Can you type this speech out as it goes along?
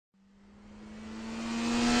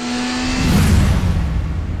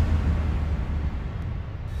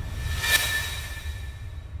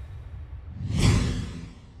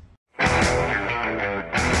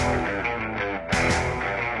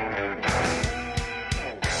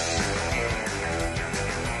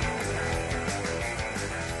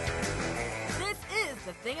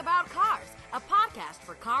About Cars, a podcast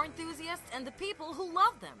for car enthusiasts and the people who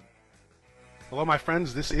love them. Hello, my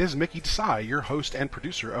friends. This is Mickey Desai, your host and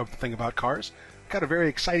producer of The Thing About Cars. I've got a very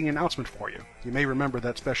exciting announcement for you. You may remember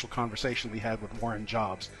that special conversation we had with Warren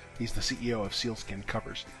Jobs. He's the CEO of Sealskin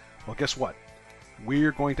Covers. Well, guess what?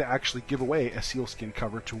 We're going to actually give away a sealskin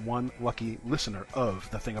cover to one lucky listener of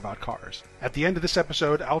The Thing About Cars. At the end of this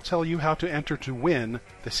episode, I'll tell you how to enter to win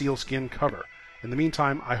the sealskin cover. In the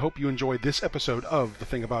meantime, I hope you enjoyed this episode of The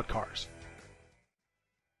Thing About Cars.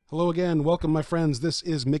 Hello again. Welcome, my friends. This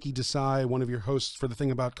is Mickey Desai, one of your hosts for The Thing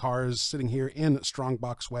About Cars, sitting here in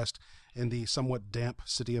Strongbox West in the somewhat damp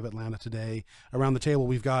city of Atlanta today. Around the table,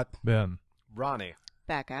 we've got Ben, Ronnie,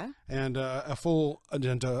 Becca, and a full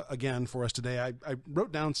agenda again for us today. I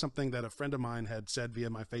wrote down something that a friend of mine had said via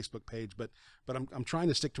my Facebook page, but I'm trying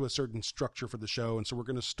to stick to a certain structure for the show, and so we're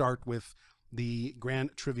going to start with the Grand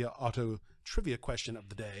Trivia Auto Trivia question of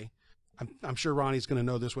the day. I'm sure Ronnie's going to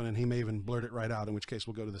know this one, and he may even blurt it right out, in which case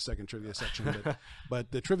we'll go to the second trivia section. But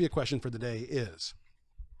the trivia question for the day is,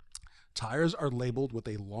 tires are labeled with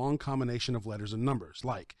a long combination of letters and numbers,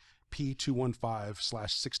 like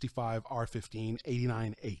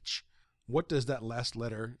P215/65R1589H. What does that last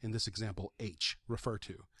letter in this example, H, refer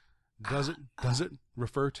to? Does it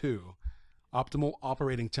refer to optimal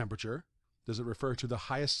operating temperature? Does it refer to the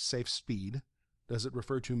highest safe speed? Does it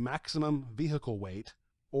refer to maximum vehicle weight?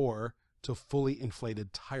 Or to fully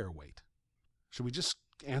inflated tire weight? Should we just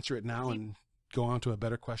answer it now and go on to a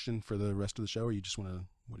better question for the rest of the show, or you just want to?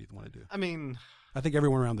 What do you want to do? I mean, I think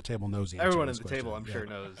everyone around the table knows the answer. everyone to at this the question. table, I'm sure, Yeah.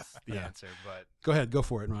 knows the answer, but Go ahead, go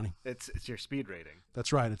for it, Ronnie. it's your speed rating.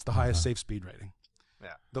 That's right. It's the highest safe speed rating.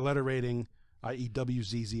 Yeah. The letter rating, i.e.,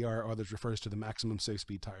 WZZR or others, refers to the maximum safe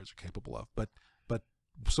speed tires are capable of. But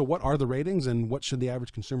so what are the ratings, and what should the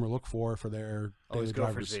average consumer look for their Always daily go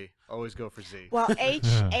drivers? for Z. Always go for Z. Well,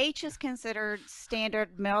 H is considered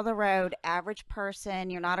standard, middle of the road, average person.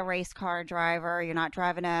 You're not a race car driver. You're not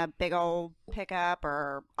driving a big old pickup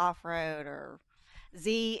or off road. Or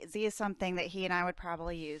Z is something that he and I would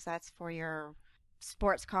probably use. That's for your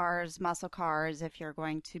sports cars, muscle cars. If you're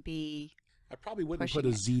going to be, I probably wouldn't pushing put a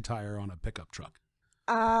it. Z tire on a pickup truck.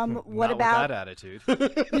 what Not about with that attitude?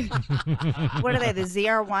 what are they? The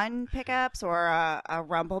ZR1 pickups or a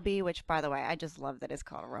Rumblebee? Which, by the way, I just love that it's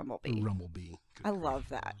called a Rumblebee. Rumblebee. Good I grief. love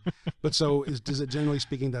that. But so does it generally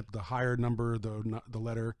speaking that the higher number, the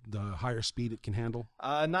letter, the higher speed it can handle?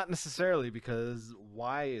 Not necessarily, because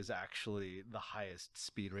Y is actually the highest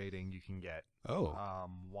speed rating you can get. Oh.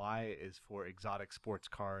 Y is for exotic sports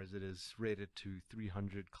cars. It is rated to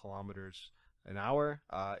 300 kilometers an hour.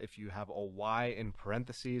 If you have a Y in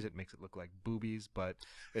parentheses, it makes it look like boobies, but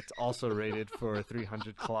it's also rated for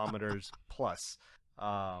 300 kilometers plus.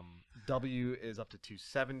 W is up to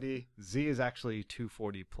 270. Z is actually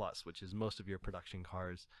 240 plus, which is most of your production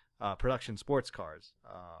cars, production sports cars,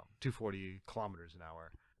 240 kilometers an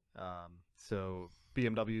hour. So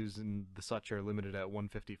BMWs and the such are limited at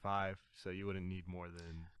 155, so you wouldn't need more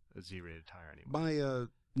than a Z-rated tire anymore. My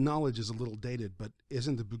knowledge is a little dated, but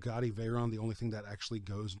isn't the Bugatti Veyron the only thing that actually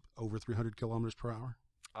goes over 300 kilometers per hour?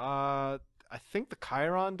 I think the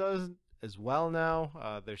Chiron does as well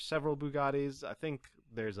now. There's several Bugattis. I think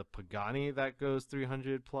there's a Pagani that goes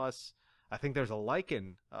 300 plus. I think there's a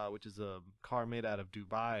Lycan, which is a car made out of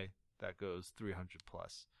Dubai, that goes 300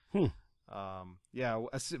 plus.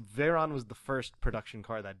 Veyron was the first production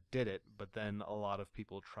car that did it, but then a lot of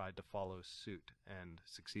people tried to follow suit and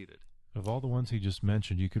succeeded. of all the ones he just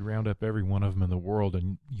mentioned, you could round up every one of them in the world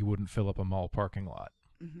and you wouldn't fill up a mall parking lot.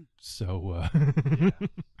 Mm-hmm. So,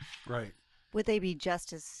 Right. Would they be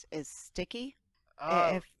just as sticky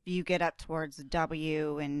if you get up towards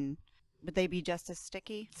W? And would they be just as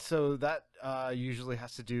sticky? So that usually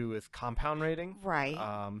has to do with compound rating. Right.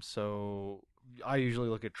 So I usually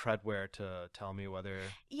look at tread wear to tell me whether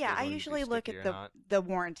Yeah, they're I going to be usually look sticky at or not. the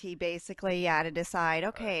warranty basically, to decide,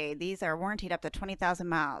 okay, these are warranted up to 20,000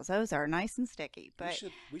 miles. Those are nice and sticky. But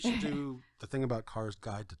We should do the Thing About Cars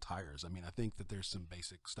guide to tires. I mean, I think that there's some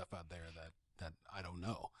basic stuff out there that I don't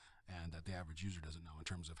know and that the average user doesn't know in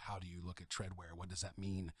terms of how do you look at tread wear? What does that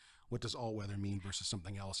mean? What does all weather mean versus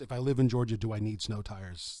something else? If I live in Georgia, do I need snow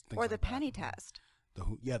tires? Things or the like that. penny test.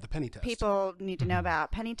 The penny test. People need to know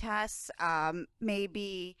about penny tests.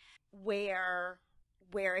 Maybe where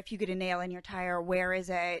if you get a nail in your tire, where is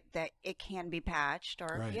it that it can be patched?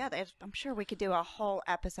 Or Right. I'm sure we could do a whole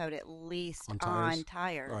episode at least On tires? on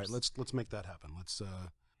tires. All right, let's make that happen. Let's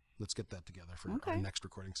get that together for our next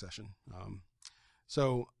recording session.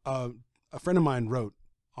 So a friend of mine wrote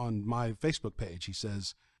on my Facebook page. He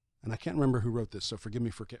says, and I can't remember who wrote this, so forgive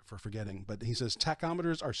me for forgetting, but he says,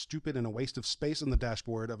 tachometers are stupid and a waste of space on the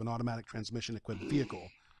dashboard of an automatic transmission equipped vehicle.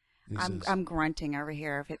 He says, I'm grunting over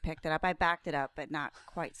here. If it picked it up, I backed it up, but not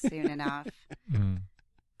quite soon enough.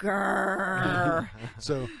 Grrr.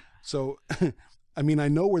 So, I mean, I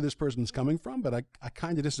know where this person's coming from, but I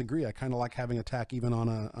kind of disagree. I kind of like having a TAC even on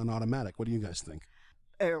an automatic. What do you guys think?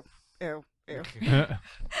 Ew, ew, ew.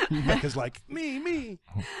 Because like me.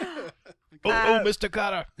 Mr.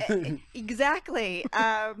 Carter. Exactly.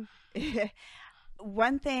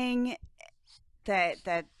 One thing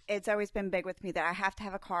that it's always been big with me that I have to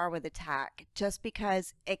have a car with a TAC, just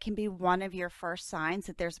because it can be one of your first signs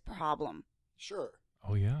that there's a problem. Sure.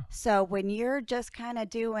 Oh, yeah. So when you're just kind of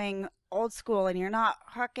doing old school and you're not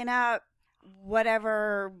hooking up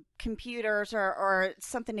whatever computers or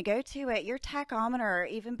something to go to it, your tachometer,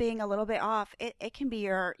 even being a little bit off, it can be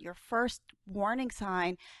your first warning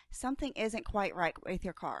sign something isn't quite right with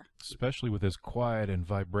your car. Especially with as quiet and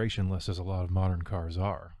vibrationless as a lot of modern cars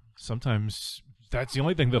are. Sometimes that's the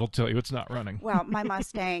only thing that'll tell you it's not running. Well, my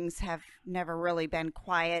Mustangs have never really been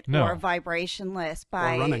quiet No. or vibrationless. Or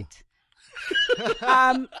running.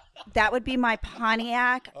 That would be my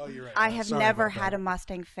Pontiac. Oh, you're right. I have Sorry never about had that. a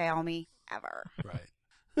Mustang fail me ever.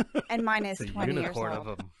 Right. And mine is The 20 years unicorn old.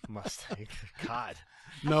 of a Mustang. God.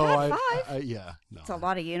 No, had five. yeah, no. It's a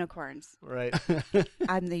lot of unicorns. Right.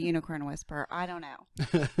 I'm the unicorn whisperer. I don't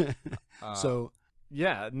know. So,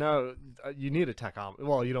 Yeah, no, you need a tachometer.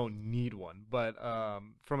 Well, you don't need one, but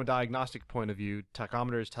from a diagnostic point of view,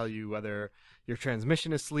 tachometers tell you whether your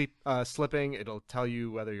transmission is slipping. It'll tell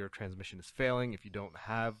you whether your transmission is failing if you don't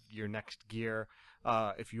have your next gear.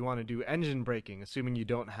 If you want to do engine braking, assuming you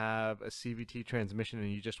don't have a CVT transmission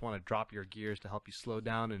and you just want to drop your gears to help you slow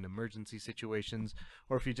down in emergency situations,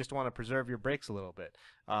 or if you just want to preserve your brakes a little bit,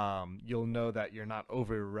 you'll know that you're not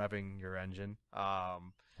over revving your engine.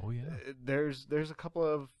 Oh, yeah. There's a couple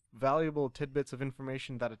of valuable tidbits of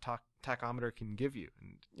information that a tachometer can give you.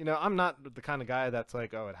 And, you know, I'm not the kind of guy that's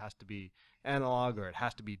like, oh, it has to be analog or it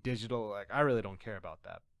has to be digital. Like, I really don't care about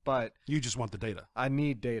that. But you just want the data. I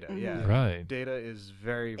need data. Mhm. Yeah, Right. Data is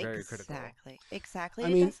very, very critical. Exactly. I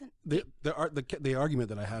It mean, doesn't. the argument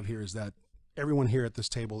that I have here is that everyone here at this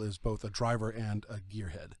table is both a driver and a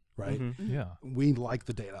gearhead, right? Mhm. Yeah. We like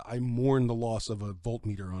the data. I mourn the loss of a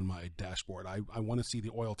voltmeter on my dashboard. I want to see the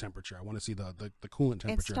oil temperature. I want to see the coolant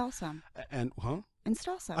temperature. Install some. And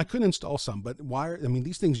Install some. I could install some, but why? I mean,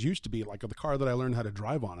 these things used to be like the car that I learned how to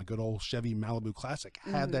drive on, a good old Chevy Malibu Classic,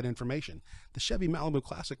 had that information. The Chevy Malibu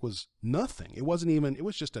Classic was nothing. It wasn't even. It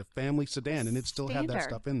was just a family sedan, and it still had that Standard.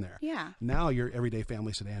 stuff in there. Yeah. Now your everyday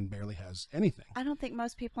family sedan barely has anything. I don't think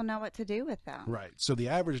most people know what to do with them. Right. So the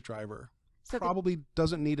average driver So probably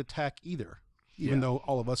doesn't need a TAC either, even though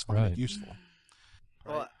all of us find Right. it useful.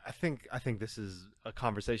 Well, I think this is a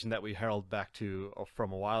conversation that we herald back to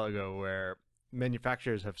from a while ago, where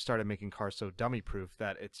manufacturers have started making cars so dummy-proof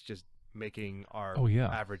that it's just making our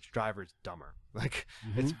average drivers dumber. Like,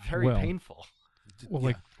 it's very painful. Well,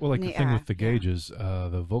 like the thing Yeah, with the yeah. gauges,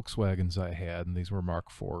 the Volkswagens I had, and these were Mark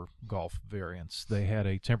IV Golf variants, they had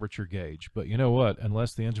a temperature gauge. But you know what?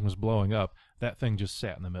 Unless the engine was blowing up, that thing just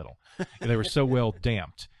sat in the middle. And they were so well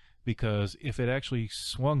damped, because if it actually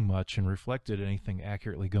swung much and reflected anything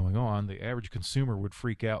accurately going on, the average consumer would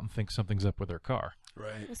freak out and think something's up with their car.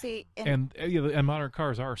 Right. Well, see, And modern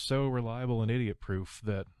cars are so reliable and idiot-proof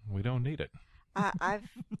that we don't need it.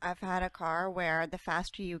 I've had a car where the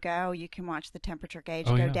faster you go, you can watch the temperature gauge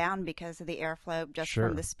Oh, go yeah. down because of the airflow just Sure.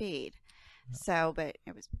 from the speed. So, but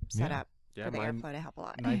it was set Yeah. up Yeah, for the mine- airflow to help a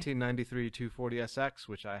lot. 1993 240SX,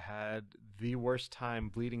 which I had the worst time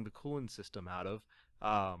bleeding the coolant system out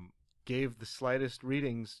of, gave the slightest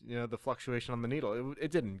readings, the fluctuation on the needle.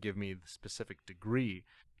 It didn't give me the specific degree,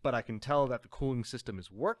 but I can tell that the cooling system is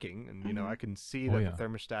working, and I can see Oh, that yeah. the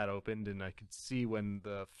thermostat opened, and I could see when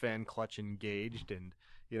the fan clutch engaged, and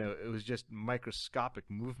it was just microscopic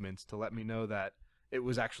movements to let me know that it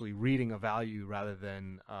was actually reading a value rather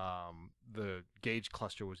than the gauge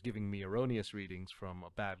cluster was giving me erroneous readings from a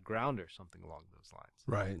bad ground or something along those lines.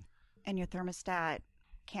 Right. And your thermostat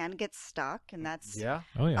can get stuck, and that's Yeah.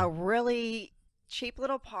 Oh, yeah. a really cheap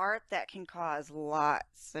little part that can cause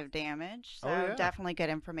lots of damage. So Oh, yeah. definitely good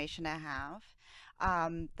information to have.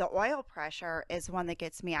 The oil pressure is one that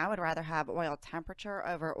gets me. I would rather have oil temperature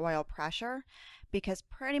over oil pressure, because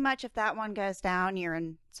pretty much if that one goes down, you're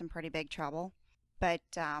in some pretty big trouble. But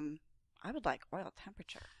I would like oil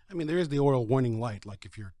temperature. I mean, there is the oil warning light. Like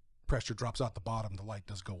if your pressure drops out the bottom, the light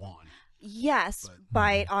does go on. Yes,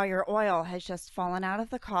 but all your oil has just fallen out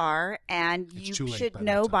of the car, and It's you too late should by that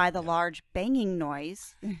know time, by the yeah. large banging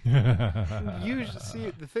noise. Usually,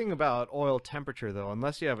 see, the thing about oil temperature, though,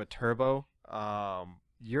 unless you have a turbo,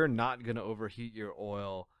 you're not going to overheat your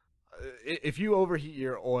oil if you overheat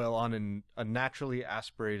your oil on a naturally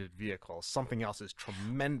aspirated vehicle, something else is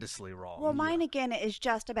tremendously wrong. Well, mine again is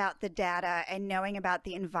just about the data and knowing about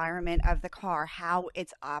the environment of the car, how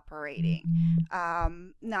it's operating.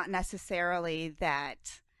 Not necessarily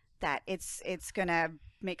that it's gonna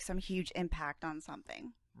make some huge impact on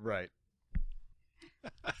something. Right.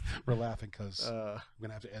 We're laughing because I'm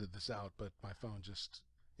gonna have to edit this out, but my phone just,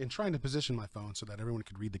 in trying to position my phone so that everyone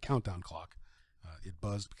could read the countdown clock, it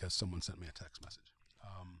buzzed because someone sent me a text message.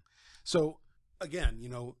 So again,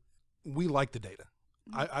 we like the data.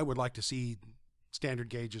 I would like to see standard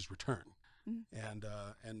gauges return, and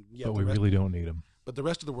yeah, but we really don't need them. But the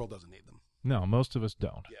rest of the world doesn't need them. No, most of us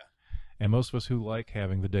don't. Yeah, and most of us who like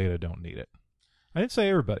having the data don't need it. I didn't say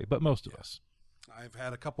everybody, but most of us. I've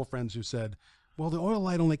had a couple friends who said, "Well, the oil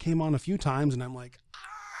light only came on a few times," and I'm like,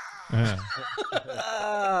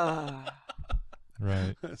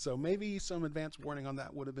 Right. So maybe some advance warning on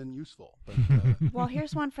that would have been useful. But, Well,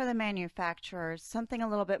 here's one for the manufacturers, something a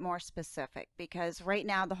little bit more specific, because right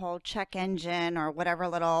now the whole check engine or whatever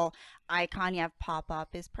little icon you have pop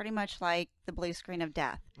up is pretty much like the blue screen of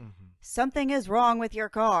death. Something is wrong with your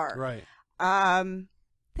car. right.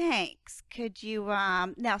 Thanks. Could you,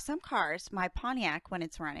 now some cars, my Pontiac, when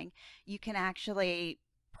it's running, you can actually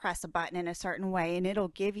press a button in a certain way and it'll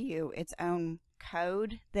give you its own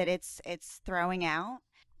code that it's throwing out.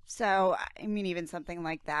 So I mean, even something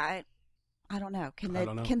like that, I don't know. Can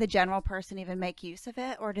the general person even make use of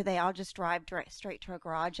it, or do they all just drive straight to a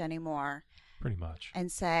garage anymore? Pretty much.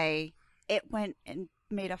 And say it went and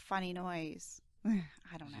made a funny noise.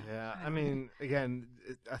 I don't know. Yeah, I mean, again,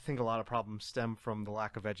 I think a lot of problems stem from the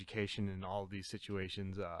lack of education in all of these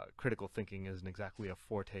situations. Critical thinking isn't exactly a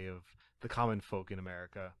forte of the common folk in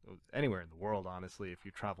America, anywhere in the world, honestly. If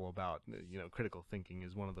you travel about, critical thinking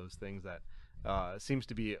is one of those things that seems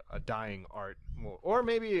to be a dying art, or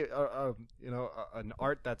maybe an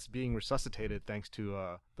art that's being resuscitated thanks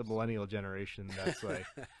to the millennial generation that's like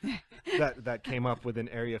that came up with an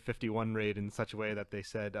Area 51 raid in such a way that they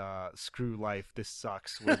said, "Screw life, this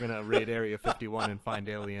sucks. We're gonna raid Area 51 and find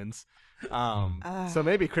aliens." So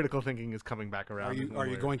maybe critical thinking is coming back around. Are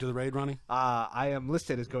you going to the raid, Ronnie? I am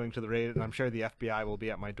listed as going to the raid, and I'm sure the FBI will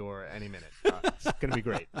be at my door any minute. It's gonna be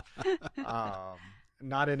great.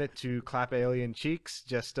 Not in it to clap alien cheeks,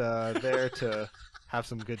 just there to have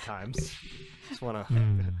some good times. Just want to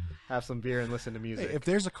have some beer and listen to music. Hey, if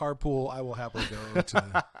there's a carpool, I will happily go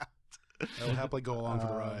along for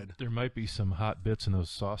the ride. There might be some hot bits in those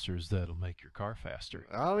saucers that'll make your car faster.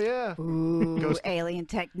 Oh, yeah. Ooh, alien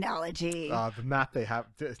technology. The map they have,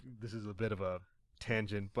 this is a bit of a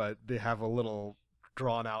tangent, but they have a little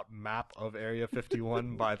drawn out map of Area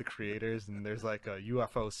 51 by the creators, and there's like a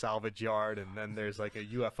UFO salvage yard, and then there's like a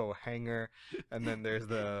UFO hangar, and then there's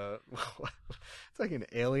it's like an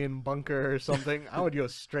alien bunker or something. I would go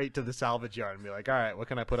straight to the salvage yard and be like, all right, what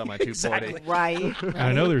can I put on my 240? Exactly. Right. And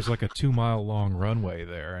I know there's like a 2-mile long runway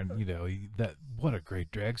there, and what a great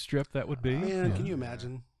drag strip that would be. Man, can you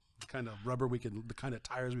imagine the kind of the kind of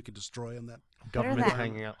tires we could destroy on that?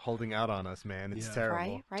 Government's holding out on us, man. It's terrible.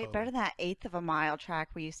 Right. Totally. Better than that 1/8 of a mile track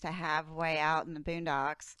we used to have way out in the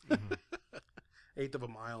boondocks. 1/8 of a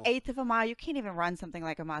mile. 1/8 of a mile. You can't even run something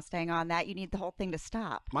like a Mustang on that. You need the whole thing to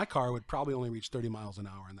stop. My car would probably only reach 30 miles an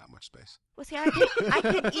hour in that much space. Well, see, I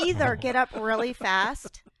could either get up really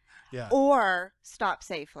fast Yeah. or stop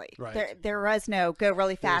safely. Right. There was no go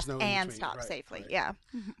really fast no in and between. stop Right, safely. right. Yeah.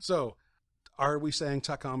 So, are we saying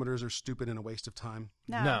tachometers are stupid and a waste of time?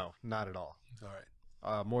 No, not at all. All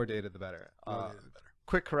right. More data, the better. More data, the better.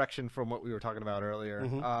 Quick correction from what we were talking about earlier.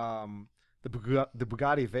 Mhm. The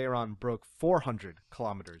Bugatti Veyron broke 400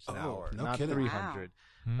 kilometers an hour, no not kidding. 300.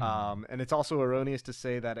 Wow. And it's also erroneous to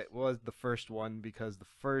say that it was the first one, because the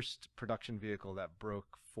first production vehicle that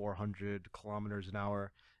broke 400 kilometers an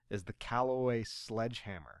hour is the Callaway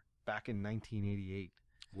Sledgehammer back in 1988.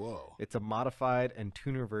 Whoa. It's a modified and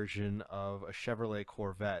tuner version of a Chevrolet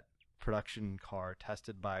Corvette production car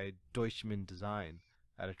tested by Deutschmann Design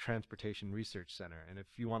at a transportation research center. And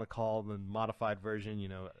if you want to call the modified version,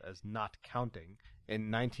 as not counting, in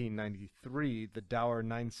 1993, the Dower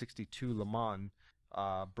 962 Le Mans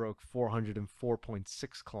broke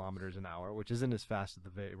 404.6 kilometers an hour, which isn't as fast as the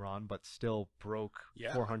Veyron, but still broke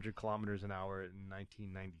 400 kilometers an hour in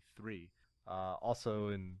 1993. Also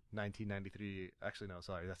in 1993, actually no,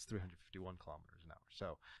 sorry, that's 351 kilometers an hour.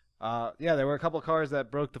 So, there were a couple of cars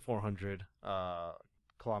that broke the 400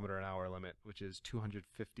 kilometer an hour limit, which is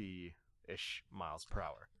 250-ish miles per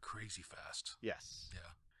hour. Crazy fast. Yes.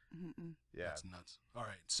 Yeah. Mm-mm. Yeah. That's nuts. All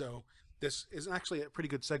right. So this is actually a pretty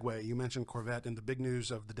good segue. You mentioned Corvette, and the big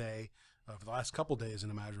news of the day of the last couple days, in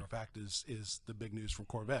a matter of fact, is the big news from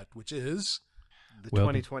Corvette, which is The Well,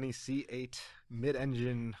 2020 C8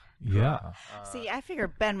 mid-engine. Yeah. See, I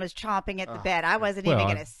figured Ben was chomping at the uh, bit. I wasn't well, even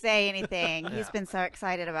I- going to say anything. He's Yeah. been so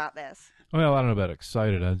excited about this. Well, I don't know about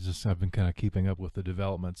excited. I've been kind of keeping up with the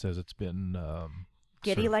developments as it's been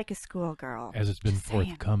Giddy sort of- like a schoolgirl. as it's been Just saying.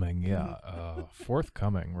 forthcoming. Yeah,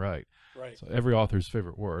 forthcoming. Right. right. So every author's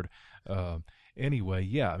favorite word. Anyway,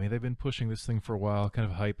 yeah, I mean, they've been pushing this thing for a while, kind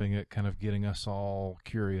of hyping it, kind of getting us all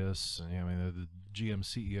curious. I mean, the GM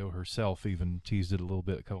CEO herself even teased it a little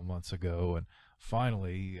bit a couple months ago, and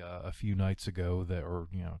finally, a few nights ago, or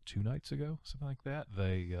 2 nights ago, something like that,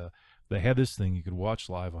 they had this thing you could watch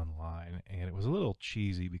live online, and it was a little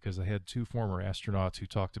cheesy because they had 2 former astronauts who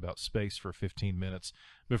talked about space for 15 minutes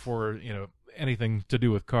before anything to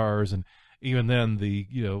do with cars, and even then the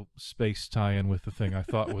space tie-in with the thing I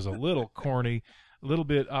thought was a little corny, a little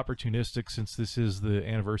bit opportunistic since this is the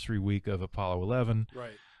anniversary week of Apollo 11.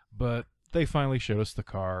 Right. But they finally showed us the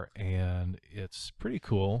car, and it's pretty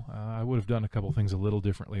cool. I would have done a couple things a little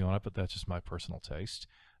differently on it, but that's just my personal taste.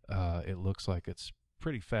 It looks like it's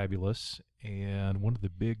pretty fabulous, and one of the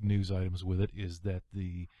big news items with it is that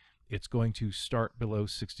it's going to start below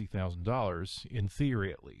 $60,000 in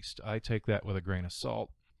theory, at least. I take that with a grain of salt.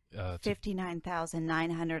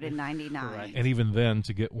 59,999. Right. And even then,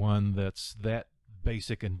 to get one that's that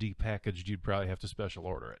basic and depackaged, you'd probably have to special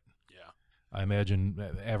order it. Yeah. I imagine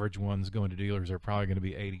the average ones going to dealers are probably going to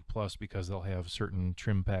be 80 plus because they'll have certain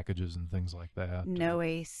trim packages and things like that. No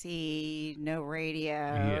AC, no radio.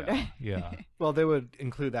 Yeah, yeah. Well, they would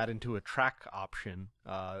include that into a track option,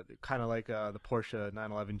 kind of like the Porsche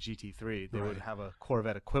 911 GT3. They would Right. have a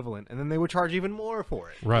Corvette equivalent, and then they would charge even more for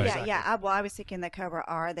it. Right. Yeah, yeah. Well, I was thinking the Cobra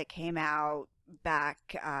R that came out back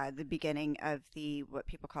the beginning of what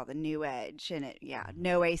people call the new edge, and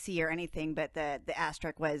no AC or anything, but the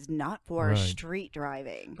asterisk was not for Right. street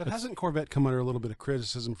driving. But hasn't Corvette come under a little bit of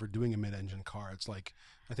criticism for doing a mid-engine car? It's like,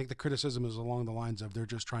 I think the criticism is along the lines of they're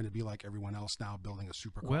just trying to be like everyone else now, building a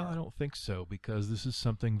supercar. Well, I don't think so because this is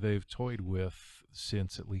something they've toyed with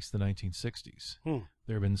since at least the 1960s.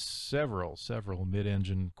 There have been several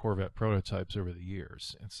mid-engine Corvette prototypes over the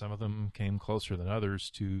years, and some of them came closer than others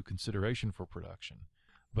to consideration for production.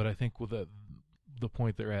 But I think with the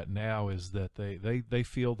point they're at now is that they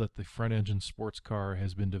feel that the front-engine sports car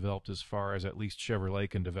has been developed as far as at least Chevrolet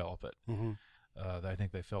can develop it. Mm-hmm. I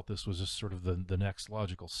think they felt this was just sort of the next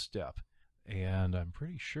logical step. And I'm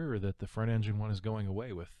pretty sure that the front engine one is going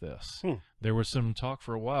away with this. There was some talk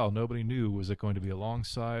for a while. Nobody knew, was it going to be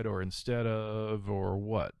alongside or instead of or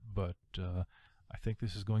what? But I think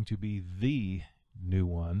this is going to be the new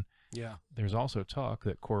one. Yeah. There's also talk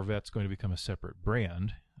that Corvette's going to become a separate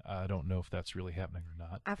brand. I don't know if that's really happening or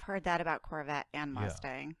not. I've heard that about Corvette and Yeah.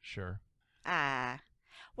 Mustang. Sure.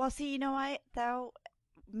 Well, see, you know what, though?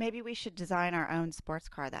 Maybe we should design our own sports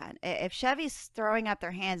car then. If Chevy's throwing up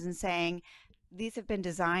their hands and saying these have been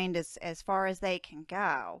designed as far as they can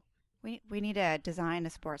go, we need to design a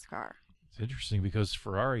sports car. It's interesting because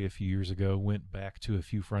Ferrari a few years ago went back to a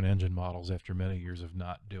few front engine models after many years of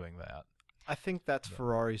not doing that. I think that's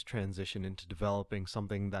Ferrari's transition into developing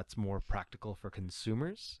something that's more practical for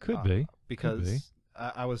consumers. Could be. Because Could be.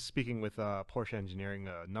 I was speaking with Porsche Engineering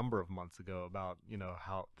a number of months ago about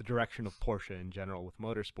how the direction of Porsche in general with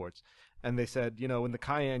motorsports, and they said when the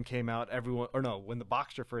Cayenne came out, when the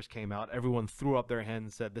Boxster first came out, everyone threw up their hands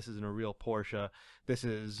and said this isn't a real Porsche, this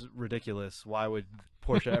is ridiculous. Why would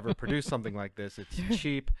Porsche ever produce something like this? It's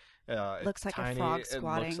cheap. Looks it's like a tiny, frog it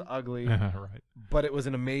squatting. looks ugly. Right. But it was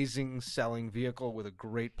an amazing selling vehicle with a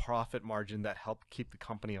great profit margin that helped keep the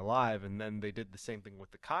company alive. And then they did the same thing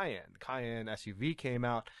with the Cayenne. The Cayenne SUV came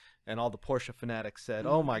out, and all the Porsche fanatics said,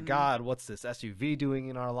 oh my God, what's this SUV doing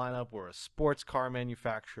in our lineup? We're a sports car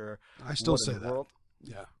manufacturer. I still What in say the that. world?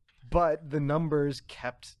 Yeah. But the numbers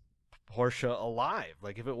kept Porsche alive.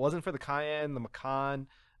 Like if it wasn't for the Cayenne, the Macan,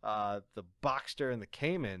 the Boxster, and the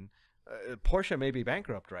Cayman, Porsche may be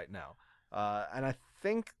bankrupt right now. And I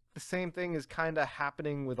think the same thing is kind of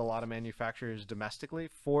happening with a lot of manufacturers domestically.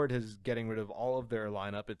 Ford is getting rid of all of their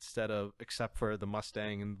lineup except for the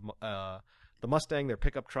Mustang and their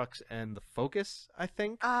pickup trucks and the Focus, I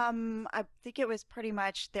think. I think it was pretty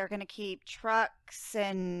much they're going to keep trucks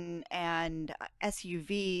and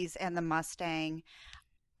SUVs and the Mustang.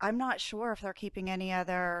 I'm not sure if they're keeping any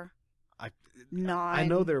other I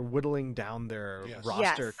know they're whittling down their Yes.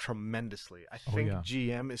 roster Yes. tremendously. I think yeah.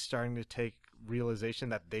 GM is starting to take realization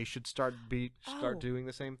that they should start doing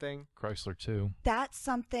the same thing. Chrysler too. That's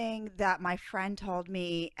something that my friend told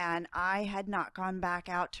me, and I had not gone back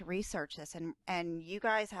out to research this. And you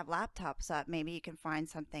guys have laptops up. Maybe you can find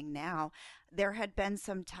something now. There had been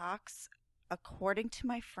some talks according to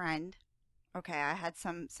my friend, okay, I had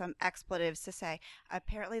some expletives to say.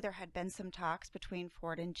 Apparently, there had been some talks between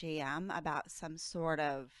Ford and GM about some sort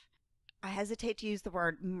of, I hesitate to use the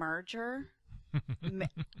word merger.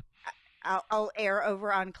 I'll err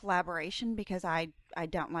over on collaboration because I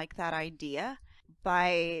don't like that idea.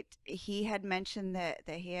 But he had mentioned that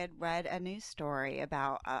he had read a news story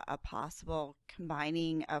about a possible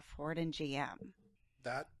combining of Ford and GM.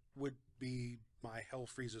 That would be my hell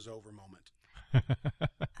freezes over moment.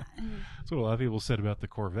 That's what a lot of people said about the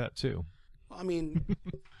Corvette too. I mean,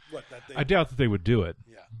 I doubt that they would do it.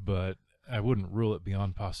 Yeah. But I wouldn't rule it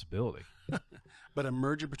beyond possibility. But a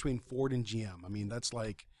merger between Ford and GM, I mean, that's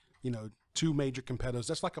like, two major competitors.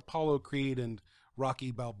 That's like Apollo Creed and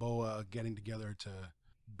Rocky Balboa getting together to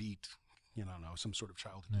beat, some sort of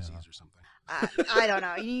childhood disease or something. I don't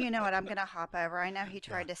know. You know what? I'm going to hop over. I know he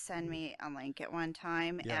tried to send me a link at one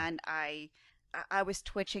time, and I was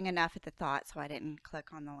twitching enough at the thought, so I didn't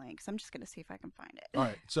click on the link. So I'm just going to see if I can find it. All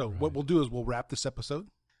right. So what we'll do is we'll wrap this episode,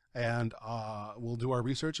 and we'll do our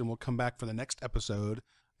research, and we'll come back for the next episode,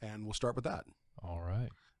 and we'll start with that. All right.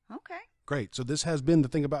 Okay. Great. So this has been The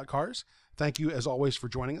Thing About Cars. Thank you, as always, for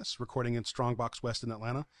joining us, recording in Strongbox West in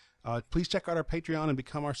Atlanta. Please check out our Patreon and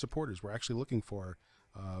become our supporters. We're actually looking for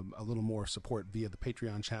a little more support via the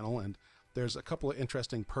Patreon channel, and there's a couple of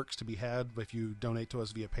interesting perks to be had if you donate to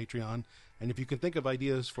us via Patreon. And if you can think of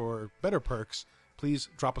ideas for better perks, please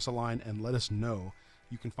drop us a line and let us know.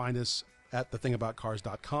 You can find us at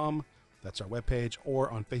thethingaboutcars.com. That's our webpage, or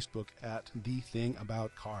on Facebook at The Thing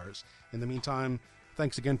About Cars. In the meantime,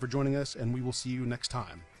 thanks again for joining us, and we will see you next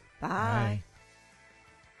time. Bye.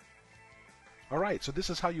 All right, so this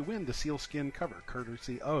is how you win the sealskin cover,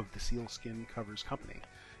 courtesy of the Sealskin Covers Company.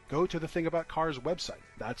 Go to the Thing About Cars website.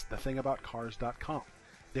 That's thethingaboutcars.com.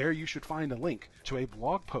 There you should find a link to a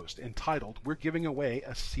blog post entitled, "We're Giving Away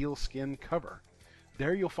a Sealskin Cover."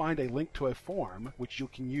 There you'll find a link to a form which you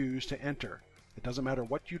can use to enter. It doesn't matter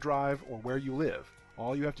what you drive or where you live.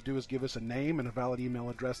 All you have to do is give us a name and a valid email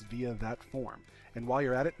address via that form. And while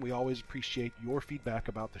you're at it, we always appreciate your feedback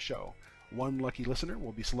about the show. One lucky listener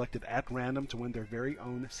will be selected at random to win their very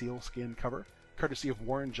own sealskin cover, courtesy of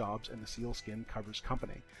Warren Jobs and the Sealskin Covers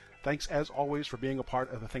Company. Thanks as always for being a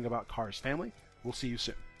part of the Thing About Cars family. We'll see you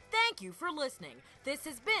soon. Thank you for listening. This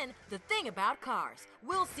has been The Thing About Cars.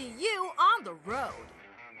 We'll see you on the road.